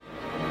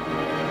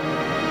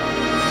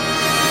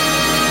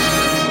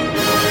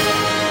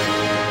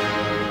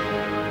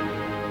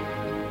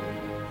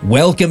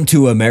Welcome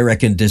to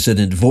American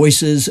Dissident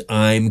Voices.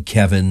 I'm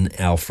Kevin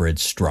Alfred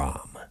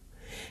Strom.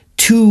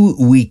 2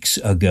 weeks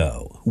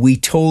ago, we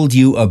told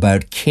you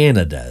about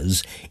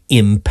Canada's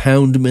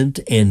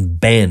impoundment and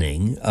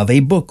banning of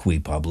a book we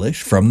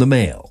published from the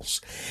mails,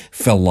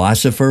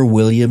 philosopher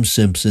William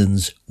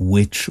Simpson's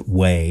Which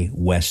Way,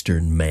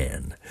 Western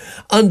Man,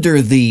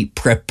 under the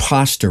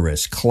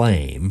preposterous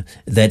claim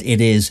that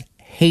it is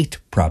hate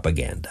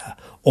propaganda,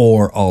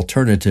 or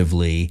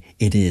alternatively,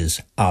 it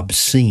is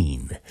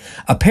obscene.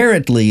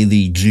 Apparently,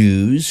 the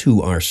Jews, who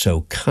are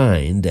so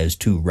kind as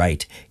to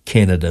write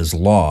Canada's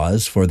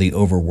laws for the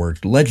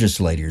overworked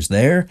legislators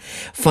there,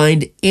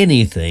 find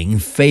anything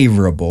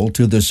favorable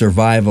to the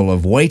survival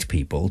of white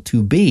people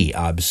to be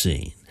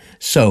obscene.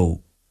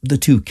 So the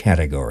two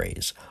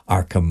categories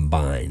are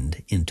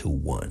combined into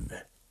one.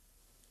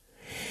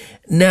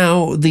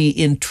 Now, the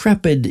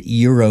intrepid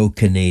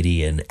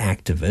Euro-Canadian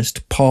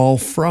activist Paul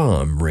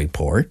Strom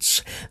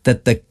reports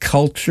that the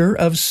culture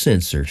of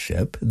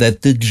censorship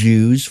that the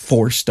Jews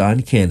forced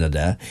on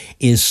Canada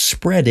is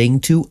spreading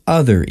to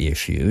other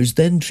issues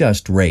than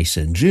just race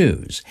and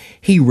Jews.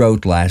 He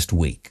wrote last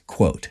week,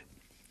 quote,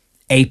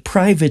 "A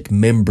private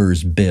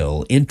member's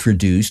bill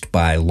introduced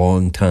by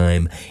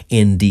longtime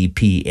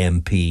NDP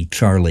MP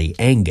Charlie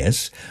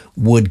Angus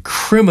would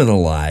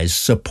criminalize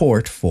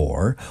support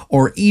for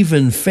or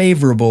even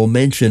favorable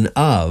mention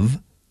of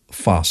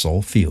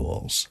fossil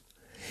fuels.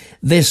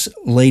 This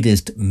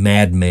latest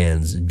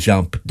madman's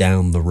jump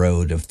down the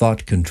road of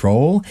thought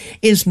control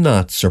is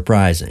not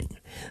surprising.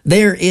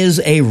 There is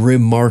a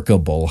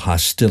remarkable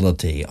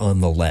hostility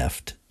on the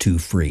left to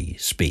free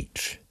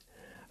speech.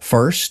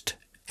 First,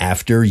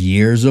 after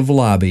years of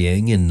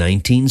lobbying in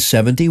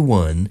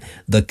 1971,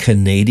 the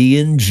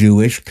Canadian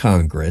Jewish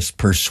Congress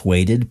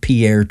persuaded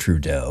Pierre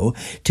Trudeau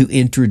to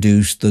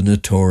introduce the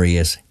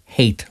notorious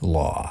hate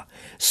law,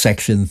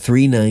 Section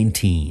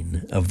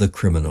 319 of the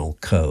Criminal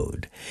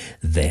Code.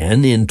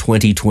 Then, in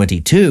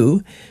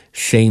 2022,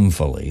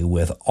 shamefully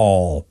with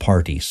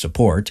all-party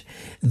support,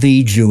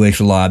 the Jewish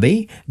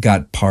lobby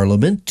got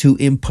Parliament to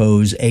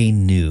impose a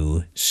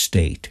new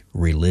state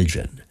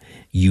religion.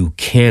 You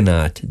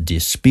cannot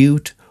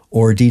dispute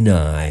or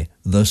deny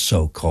the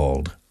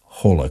so-called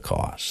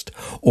Holocaust,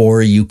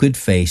 or you could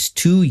face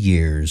 2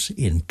 years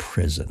in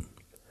prison.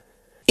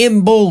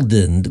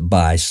 Emboldened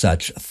by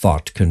such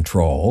thought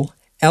control,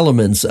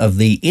 elements of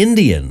the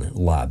Indian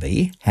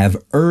lobby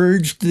have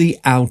urged the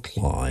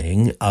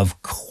outlawing of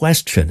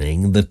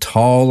questioning the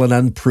tall and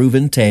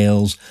unproven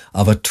tales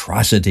of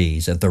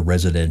atrocities at the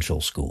residential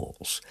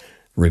schools.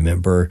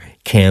 Remember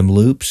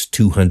Kamloops'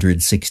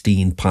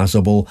 216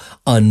 possible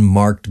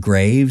unmarked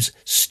graves,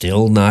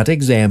 still not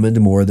examined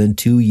more than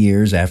 2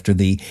 years after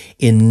the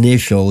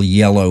initial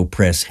yellow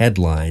press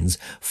headlines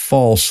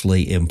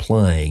falsely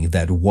implying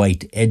that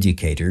white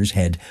educators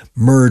had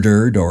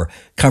murdered or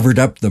covered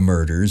up the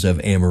murders of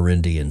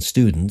Amerindian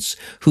students,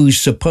 whose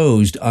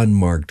supposed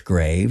unmarked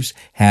graves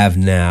have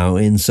now,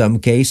 in some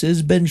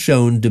cases, been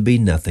shown to be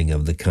nothing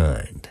of the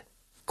kind.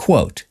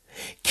 Quote,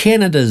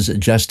 "Canada's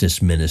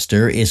Justice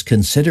Minister is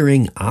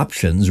considering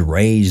options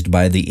raised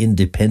by the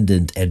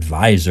Independent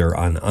Advisor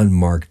on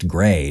Unmarked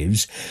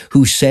Graves,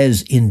 who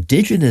says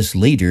Indigenous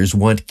leaders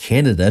want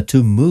Canada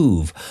to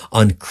move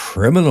on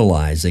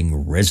criminalizing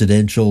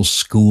residential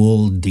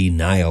school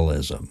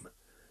denialism."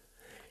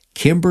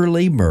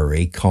 Kimberly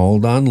Murray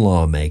called on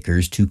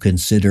lawmakers to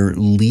consider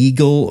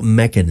legal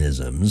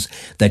mechanisms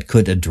that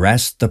could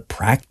address the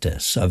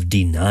practice of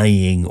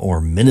denying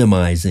or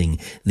minimizing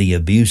the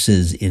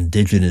abuses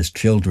Indigenous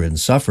children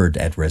suffered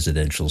at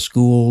residential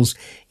schools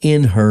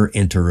in her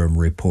interim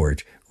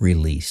report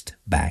released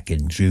back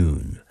in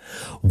June.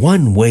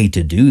 One way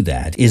to do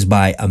that is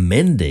by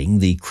amending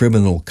the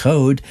criminal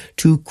code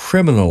to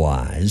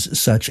criminalize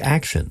such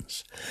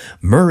actions.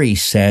 Murray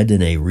said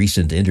in a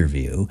recent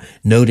interview,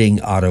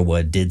 noting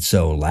Ottawa did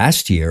so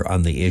last year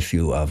on the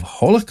issue of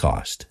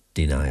Holocaust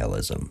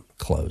denialism,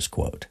 close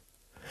quote.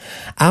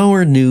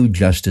 Our new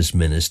Justice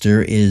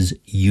Minister is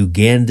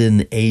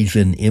Ugandan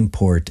Asian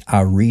import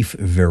Arif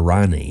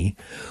Virani,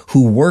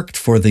 who worked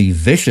for the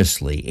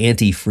viciously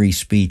anti-free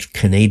speech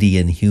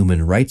Canadian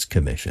Human Rights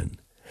Commission.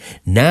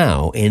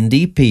 Now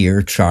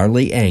NDPer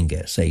Charlie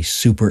Angus, a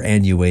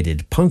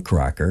superannuated punk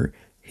rocker,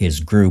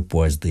 his group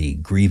was the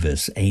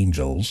Grievous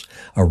Angels,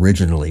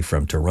 originally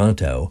from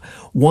Toronto,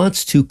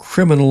 wants to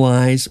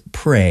criminalize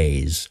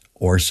praise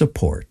or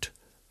support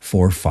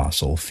for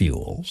fossil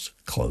fuels,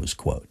 close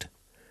quote.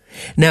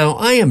 Now,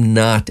 I am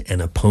not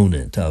an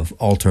opponent of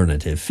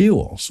alternative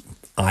fuels.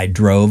 I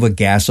drove a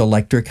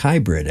gas-electric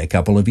hybrid a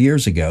couple of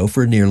years ago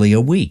for nearly a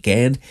week,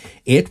 and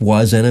it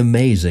was an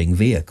amazing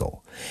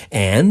vehicle.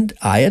 And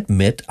I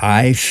admit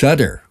I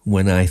shudder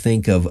when I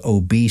think of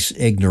obese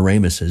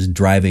ignoramuses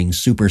driving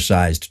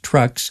supersized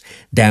trucks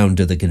down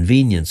to the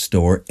convenience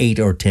store 8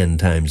 or 10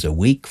 times a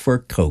week for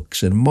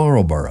Cokes and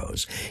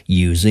Marlboros,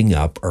 using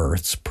up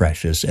Earth's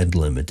precious and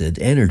limited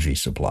energy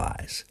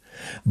supplies.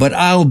 But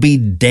I'll be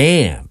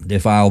damned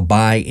if I'll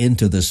buy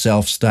into the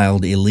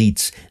self-styled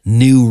elite's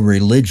new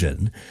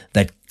religion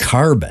that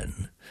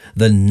carbon,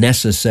 the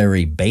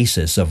necessary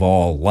basis of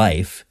all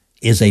life,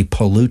 is a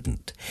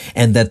pollutant,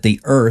 and that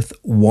the earth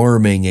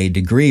warming a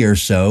degree or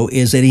so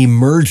is an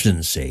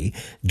emergency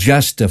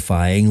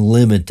justifying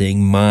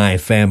limiting my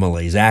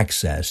family's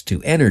access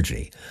to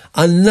energy,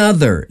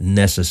 another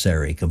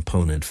necessary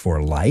component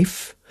for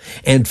life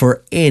and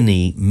for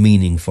any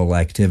meaningful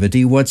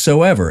activity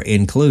whatsoever,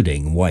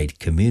 including white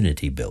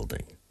community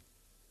building.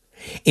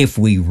 If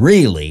we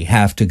really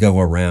have to go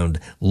around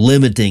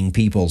limiting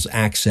people's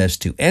access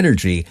to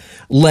energy,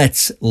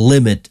 let's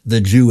limit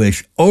the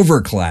Jewish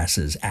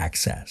overclass's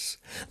access,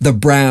 the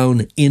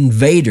brown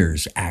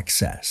invaders'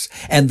 access,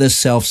 and the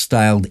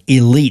self-styled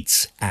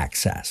elites'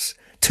 access.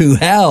 To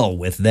hell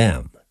with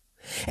them.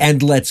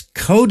 And let's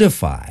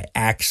codify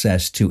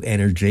access to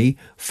energy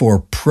for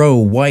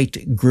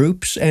pro-white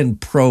groups and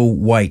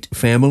pro-white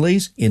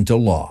families into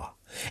law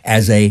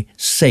as a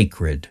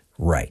sacred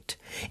right.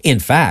 In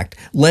fact,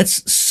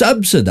 let's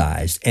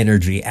subsidize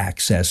energy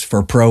access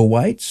for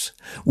pro-whites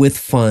with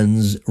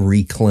funds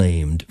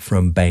reclaimed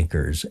from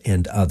bankers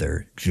and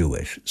other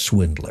Jewish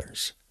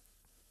swindlers.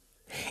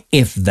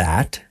 If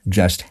that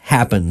just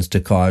happens to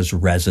cause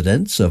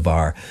residents of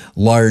our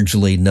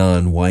largely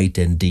non-white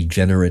and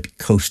degenerate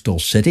coastal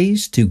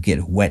cities to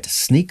get wet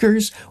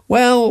sneakers,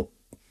 well,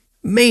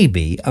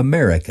 maybe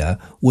America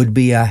would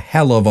be a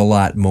hell of a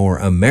lot more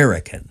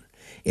American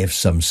if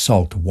some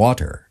salt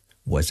water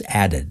was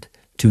added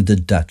to the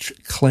Dutch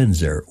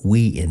cleanser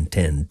we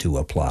intend to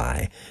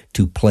apply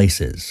to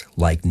places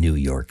like New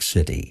York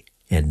City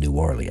and New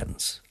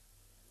Orleans.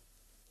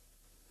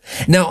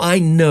 Now, I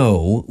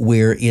know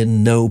we're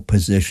in no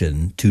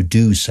position to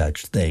do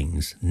such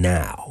things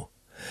now,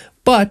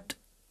 but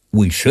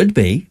we should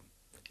be,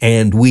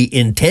 and we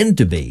intend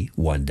to be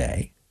one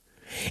day.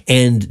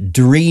 And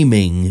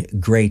dreaming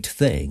great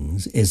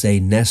things is a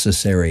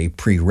necessary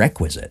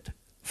prerequisite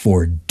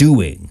for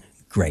doing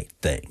great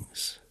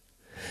things.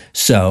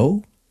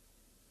 So,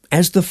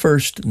 as the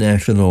first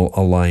National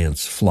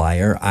Alliance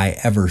flyer I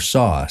ever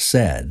saw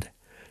said,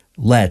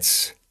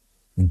 let's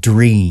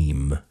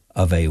dream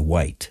of a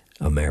white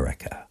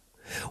America,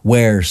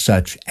 where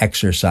such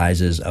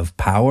exercises of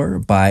power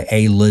by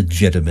a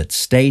legitimate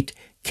state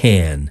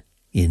can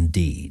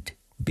indeed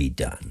be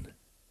done.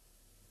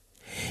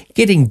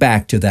 Getting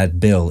back to that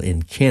bill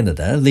in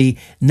Canada, the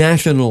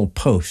National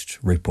Post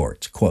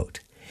reports, quote,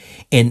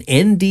 an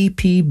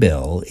NDP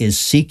bill is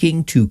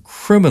seeking to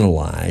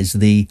criminalize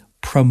the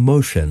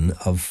promotion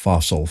of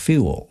fossil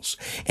fuels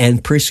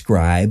and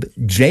prescribe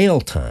jail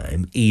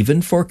time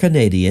even for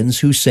Canadians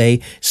who say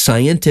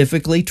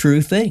scientifically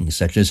true things,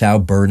 such as how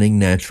burning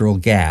natural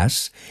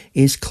gas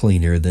is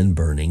cleaner than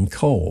burning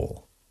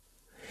coal.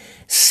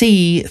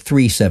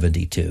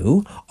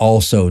 C-372,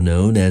 also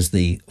known as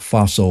the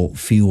Fossil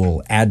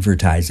Fuel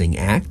Advertising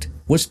Act,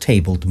 was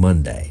tabled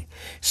Monday.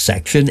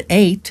 Section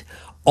 8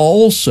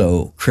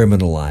 also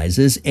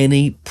criminalizes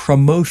any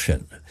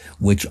promotion,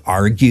 which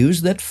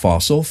argues that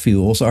fossil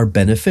fuels are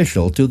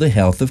beneficial to the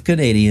health of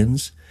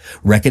Canadians,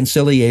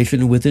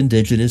 reconciliation with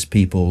Indigenous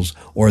peoples,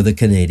 or the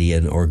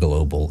Canadian or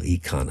global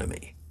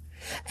economy.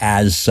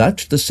 As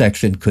such, the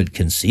section could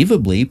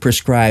conceivably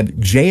prescribe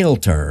jail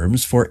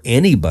terms for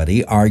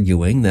anybody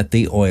arguing that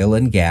the oil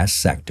and gas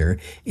sector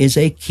is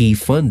a key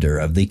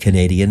funder of the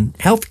Canadian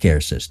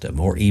healthcare system,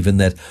 or even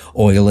that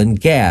oil and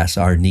gas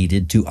are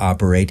needed to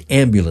operate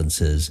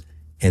ambulances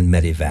and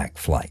medevac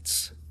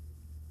flights.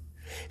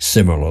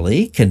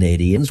 Similarly,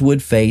 Canadians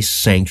would face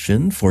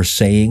sanction for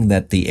saying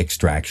that the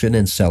extraction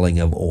and selling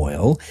of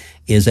oil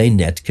is a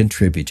net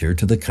contributor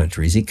to the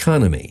country's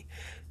economy,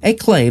 a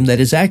claim that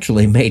is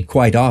actually made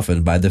quite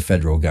often by the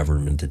federal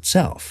government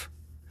itself.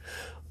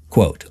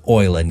 Quote,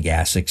 oil and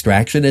gas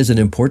extraction is an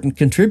important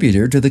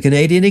contributor to the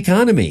Canadian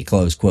economy,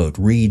 close quote,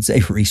 reads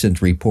a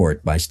recent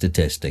report by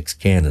Statistics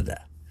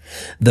Canada.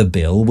 The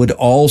bill would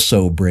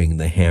also bring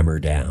the hammer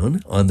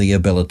down on the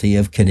ability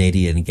of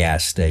Canadian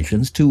gas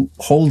stations to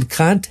hold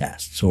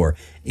contests or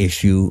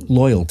issue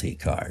loyalty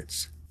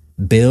cards.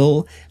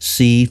 Bill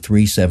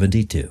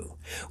C-372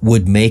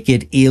 would make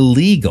it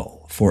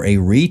illegal for a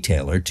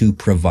retailer to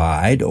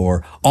provide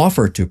or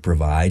offer to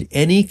provide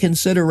any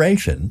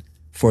consideration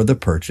for the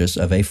purchase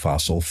of a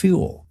fossil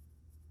fuel.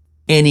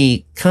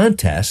 Any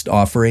contest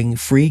offering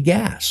free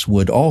gas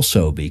would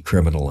also be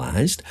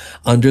criminalized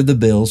under the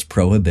bill's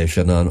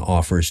prohibition on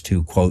offers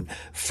to, quote,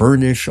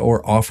 furnish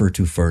or offer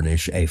to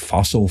furnish a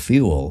fossil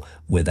fuel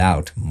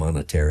without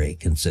monetary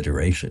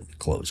consideration,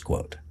 close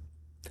quote.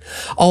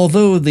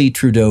 Although the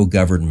Trudeau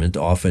government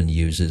often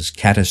uses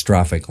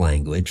catastrophic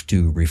language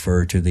to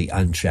refer to the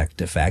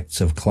unchecked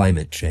effects of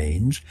climate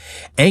change,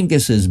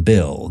 Angus's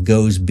bill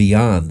goes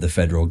beyond the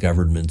federal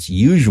government's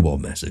usual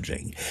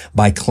messaging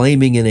by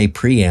claiming in a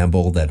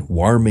preamble that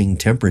warming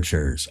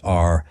temperatures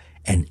are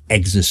an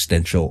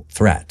existential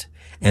threat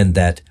and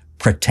that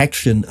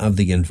protection of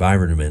the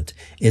environment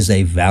is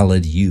a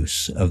valid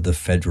use of the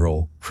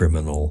federal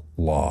criminal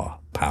law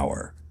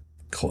power,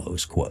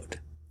 close quote.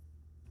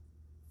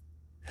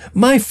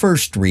 My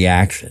first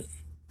reaction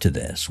to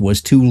this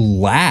was to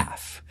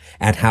laugh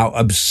at how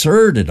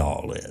absurd it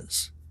all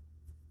is.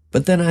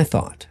 But then I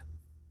thought,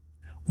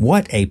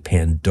 What a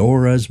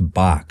Pandora's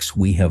box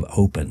we have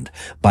opened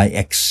by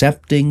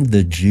accepting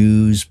the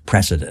Jews'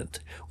 precedent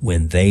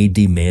when they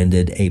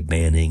demanded a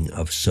banning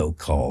of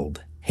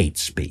so-called hate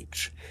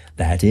speech.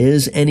 That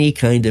is, any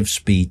kind of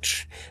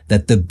speech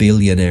that the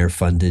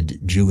billionaire-funded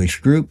Jewish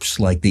groups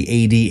like the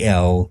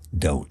ADL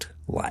don't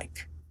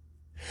like.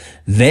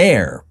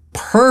 They're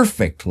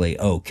perfectly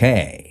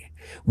okay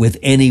with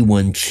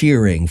anyone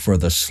cheering for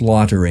the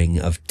slaughtering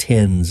of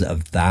tens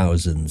of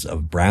thousands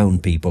of brown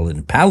people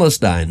in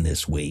Palestine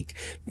this week.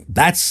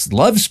 That's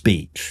love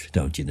speech,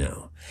 don't you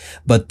know?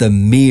 But the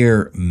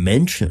mere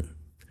mention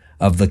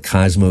of the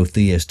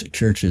Cosmotheist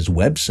Church's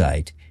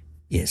website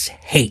is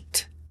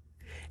hate,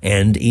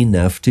 and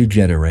enough to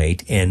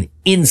generate an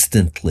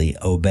instantly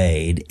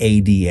obeyed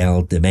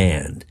ADL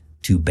demand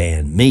to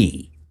ban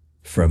me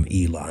from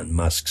Elon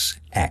Musk's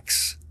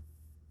X.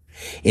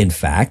 In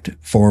fact,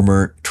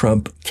 former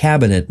Trump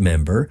cabinet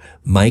member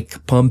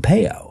Mike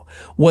Pompeo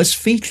was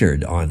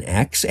featured on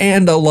X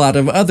and a lot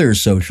of other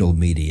social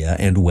media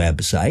and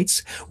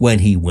websites when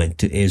he went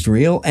to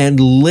Israel and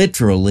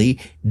literally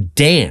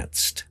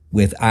danced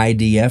with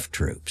IDF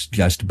troops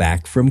just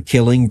back from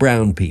killing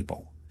brown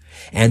people,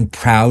 and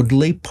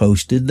proudly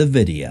posted the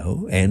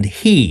video, and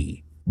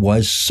he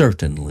was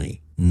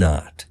certainly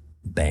not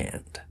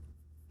banned.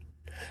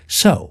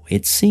 So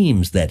it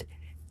seems that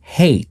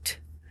hate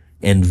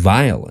and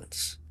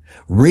violence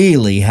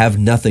really have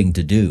nothing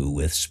to do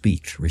with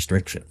speech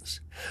restrictions.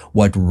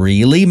 What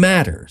really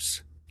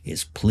matters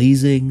is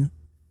pleasing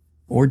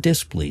or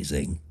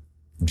displeasing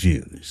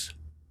Jews.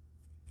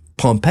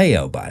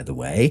 Pompeo, by the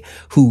way,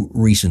 who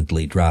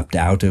recently dropped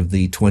out of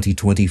the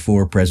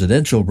 2024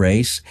 presidential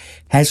race,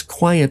 has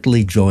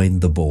quietly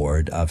joined the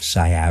board of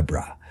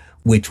Cyabra,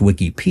 which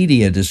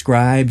Wikipedia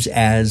describes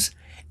as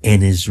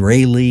an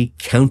Israeli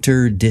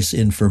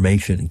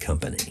counter-disinformation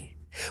company,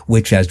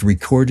 which has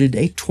recorded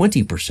a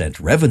 20%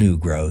 revenue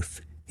growth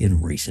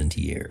in recent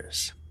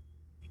years.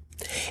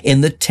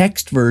 In the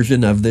text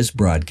version of this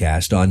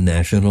broadcast on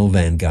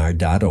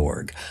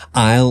nationalvanguard.org,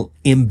 I'll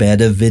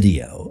embed a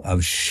video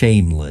of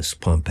shameless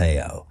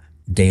Pompeo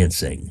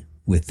dancing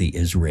with the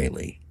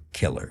Israeli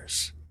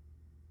killers.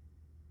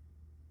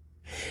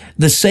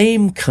 The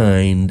same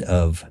kind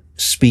of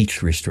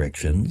speech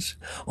restrictions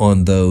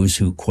on those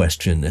who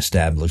question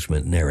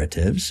establishment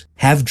narratives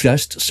have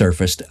just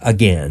surfaced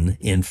again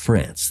in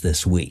France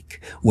this week,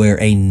 where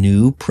a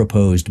new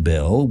proposed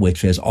bill,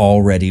 which has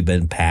already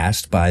been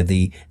passed by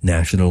the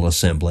National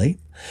Assembly,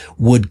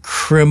 would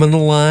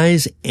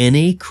criminalize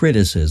any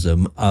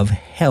criticism of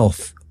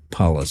health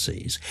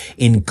policies,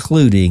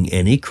 including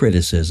any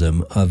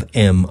criticism of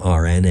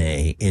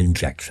mRNA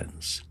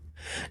injections.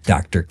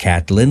 Dr.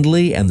 Kat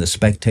Lindley and The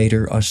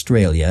Spectator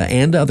Australia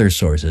and other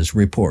sources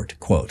report,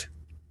 quote,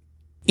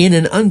 "In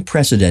an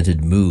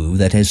unprecedented move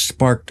that has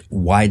sparked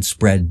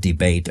widespread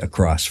debate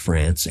across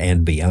France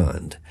and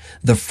beyond,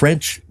 the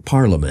French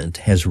Parliament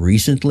has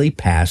recently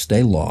passed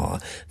a law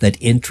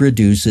that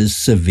introduces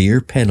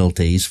severe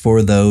penalties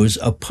for those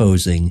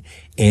opposing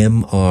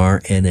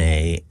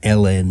mRNA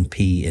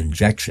LNP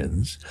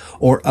injections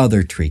or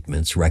other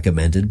treatments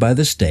recommended by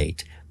the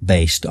state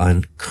based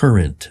on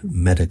current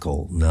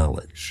medical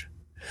knowledge.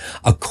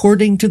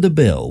 According to the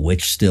bill,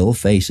 which still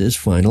faces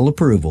final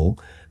approval,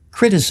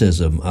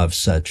 criticism of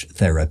such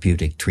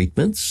therapeutic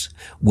treatments,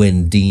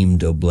 when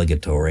deemed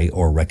obligatory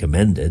or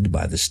recommended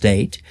by the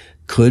state,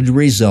 could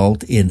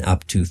result in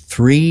up to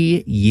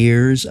 3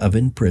 years of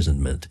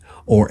imprisonment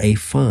or a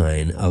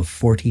fine of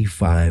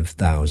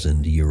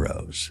 45,000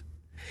 euros.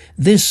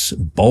 This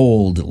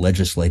bold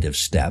legislative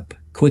step,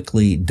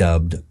 quickly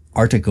dubbed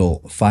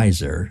Article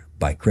Pfizer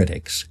by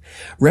critics,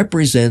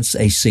 represents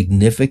a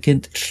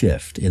significant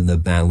shift in the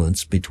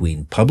balance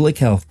between public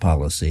health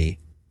policy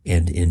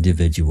and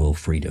individual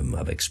freedom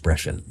of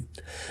expression.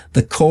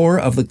 The core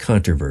of the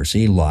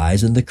controversy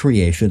lies in the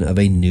creation of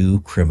a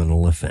new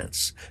criminal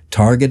offense,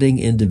 targeting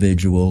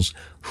individuals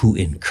who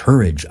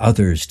encourage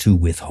others to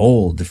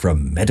withhold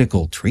from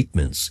medical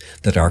treatments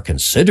that are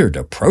considered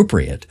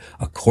appropriate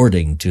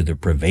according to the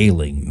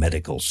prevailing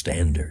medical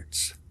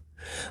standards.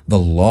 The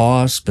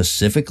law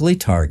specifically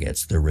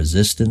targets the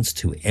resistance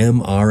to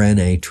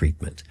mRNA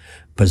treatment,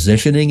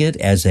 positioning it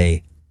as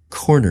a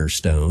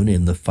cornerstone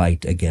in the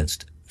fight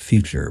against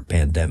future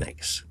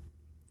pandemics.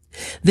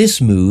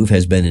 This move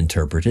has been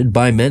interpreted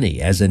by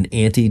many as an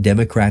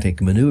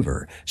anti-democratic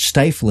maneuver,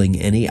 stifling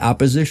any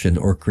opposition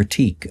or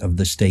critique of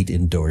the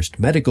state-endorsed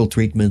medical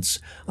treatments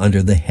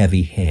under the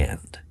heavy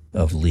hand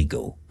of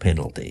legal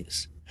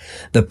penalties.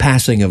 The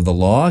passing of the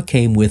law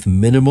came with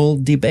minimal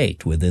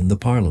debate within the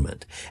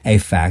parliament, a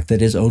fact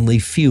that has only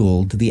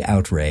fueled the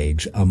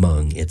outrage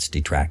among its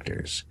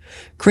detractors.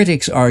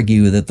 Critics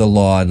argue that the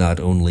law not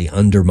only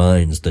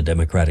undermines the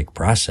democratic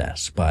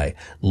process by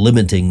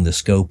limiting the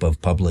scope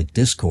of public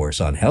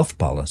discourse on health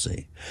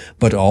policy,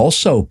 but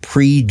also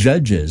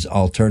prejudges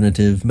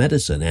alternative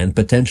medicine and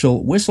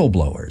potential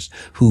whistleblowers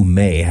who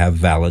may have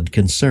valid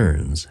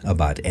concerns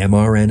about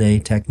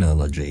mRNA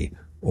technology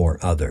or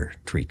other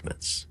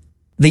treatments.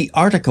 The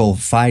article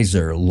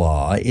Pfizer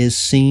law is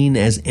seen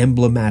as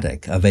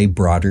emblematic of a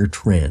broader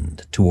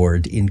trend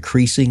toward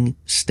increasing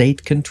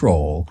state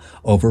control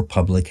over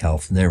public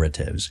health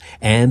narratives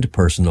and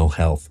personal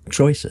health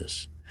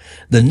choices.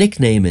 The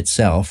nickname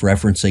itself,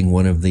 referencing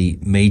one of the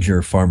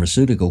major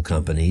pharmaceutical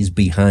companies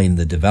behind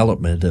the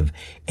development of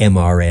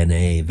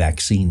mRNA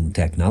vaccine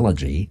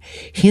technology,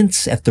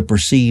 hints at the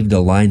perceived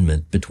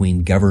alignment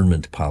between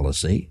government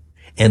policy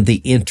and the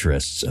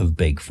interests of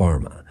big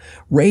pharma,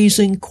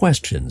 raising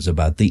questions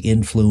about the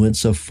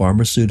influence of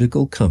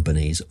pharmaceutical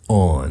companies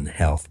on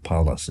health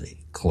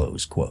policy.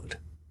 Close quote.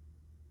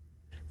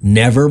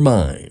 Never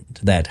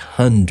mind that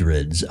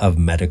hundreds of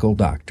medical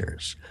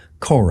doctors,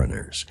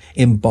 coroners,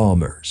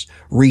 embalmers,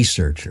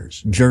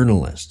 researchers,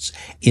 journalists,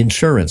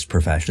 insurance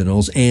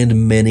professionals,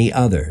 and many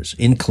others,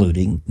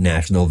 including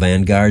National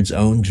Vanguard's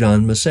own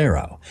John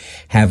Massaro,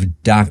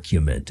 have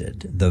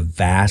documented the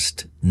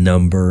vast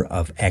number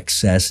of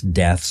excess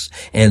deaths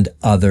and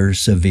other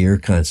severe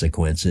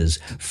consequences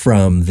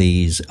from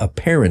these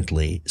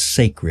apparently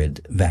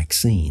sacred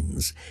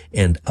vaccines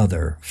and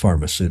other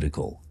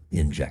pharmaceutical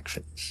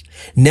injections.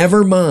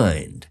 Never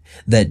mind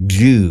that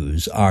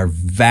Jews are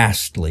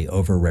vastly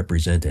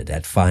overrepresented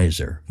at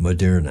Pfizer,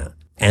 Moderna,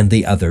 and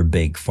the other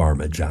big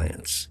pharma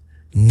giants.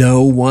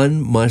 No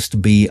one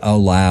must be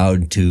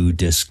allowed to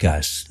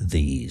discuss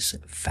these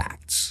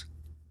facts.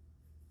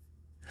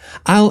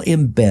 I'll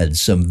embed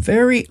some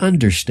very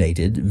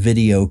understated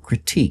video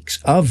critiques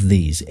of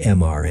these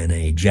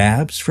mRNA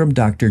jabs from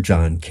Dr.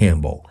 John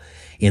Campbell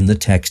in the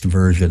text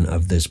version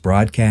of this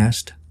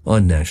broadcast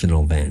on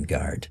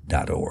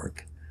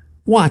nationalvanguard.org.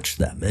 Watch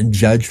them and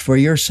judge for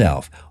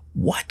yourself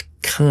what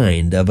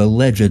kind of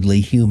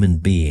allegedly human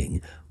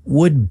being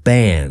would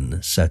ban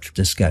such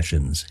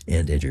discussions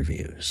and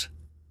interviews.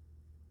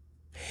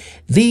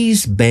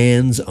 These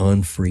bans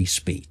on free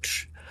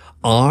speech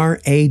are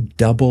a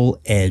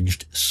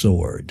double-edged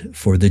sword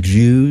for the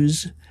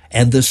Jews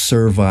and the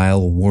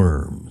servile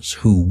worms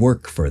who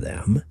work for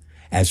them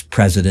as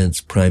presidents,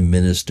 prime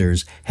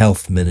ministers,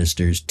 health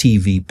ministers,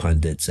 TV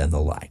pundits, and the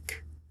like.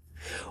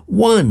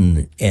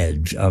 One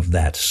edge of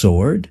that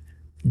sword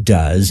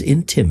does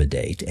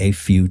intimidate a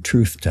few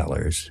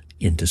truth-tellers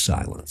into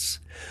silence,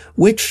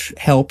 which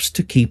helps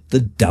to keep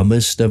the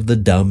dumbest of the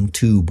dumb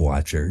tube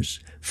watchers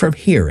from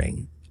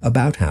hearing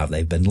about how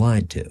they've been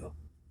lied to.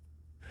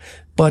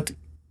 But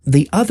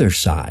the other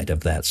side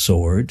of that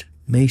sword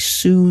may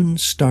soon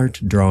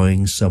start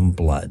drawing some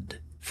blood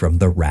from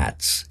the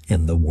rats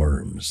and the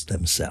worms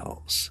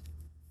themselves.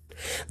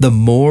 The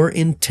more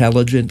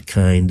intelligent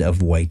kind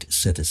of white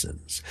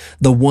citizens,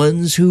 the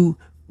ones who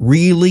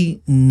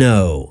really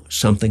know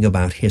something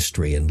about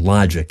history and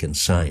logic and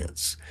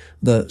science,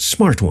 the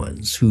smart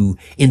ones who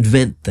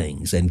invent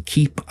things and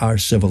keep our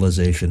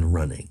civilization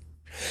running,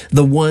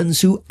 the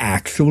ones who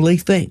actually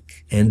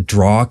think and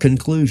draw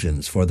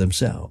conclusions for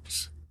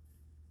themselves,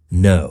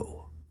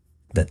 know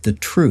that the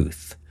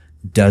truth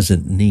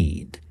doesn't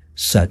need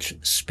such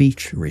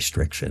speech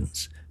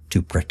restrictions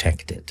to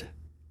protect it.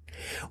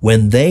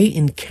 When they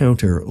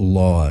encounter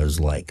laws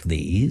like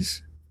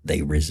these,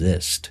 they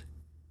resist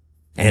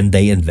and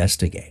they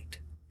investigate.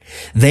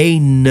 They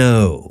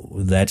know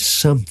that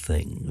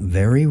something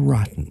very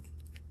rotten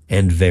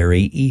and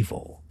very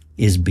evil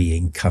is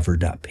being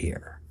covered up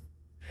here.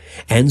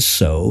 And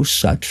so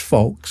such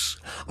folks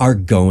are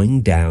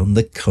going down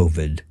the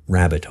COVID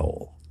rabbit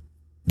hole,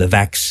 the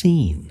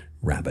vaccine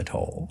rabbit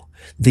hole,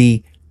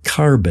 the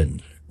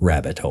carbon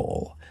rabbit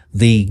hole,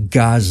 the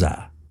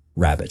Gaza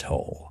rabbit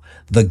hole,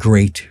 the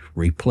Great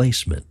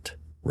Replacement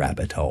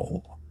rabbit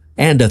hole,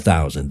 and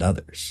 1,000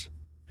 others,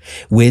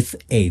 with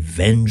a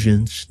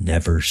vengeance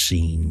never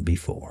seen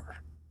before.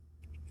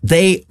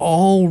 They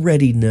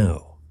already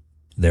know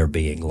they're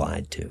being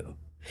lied to,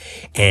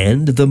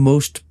 and the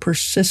most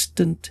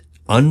persistent,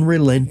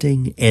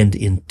 unrelenting, and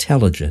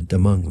intelligent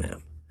among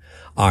them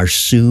are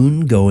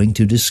soon going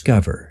to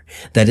discover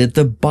that at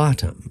the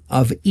bottom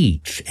of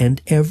each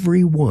and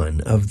every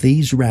one of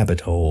these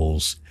rabbit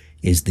holes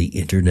is the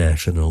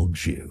international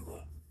Jew.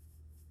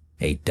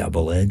 A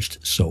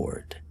double-edged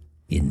sword,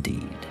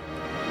 indeed.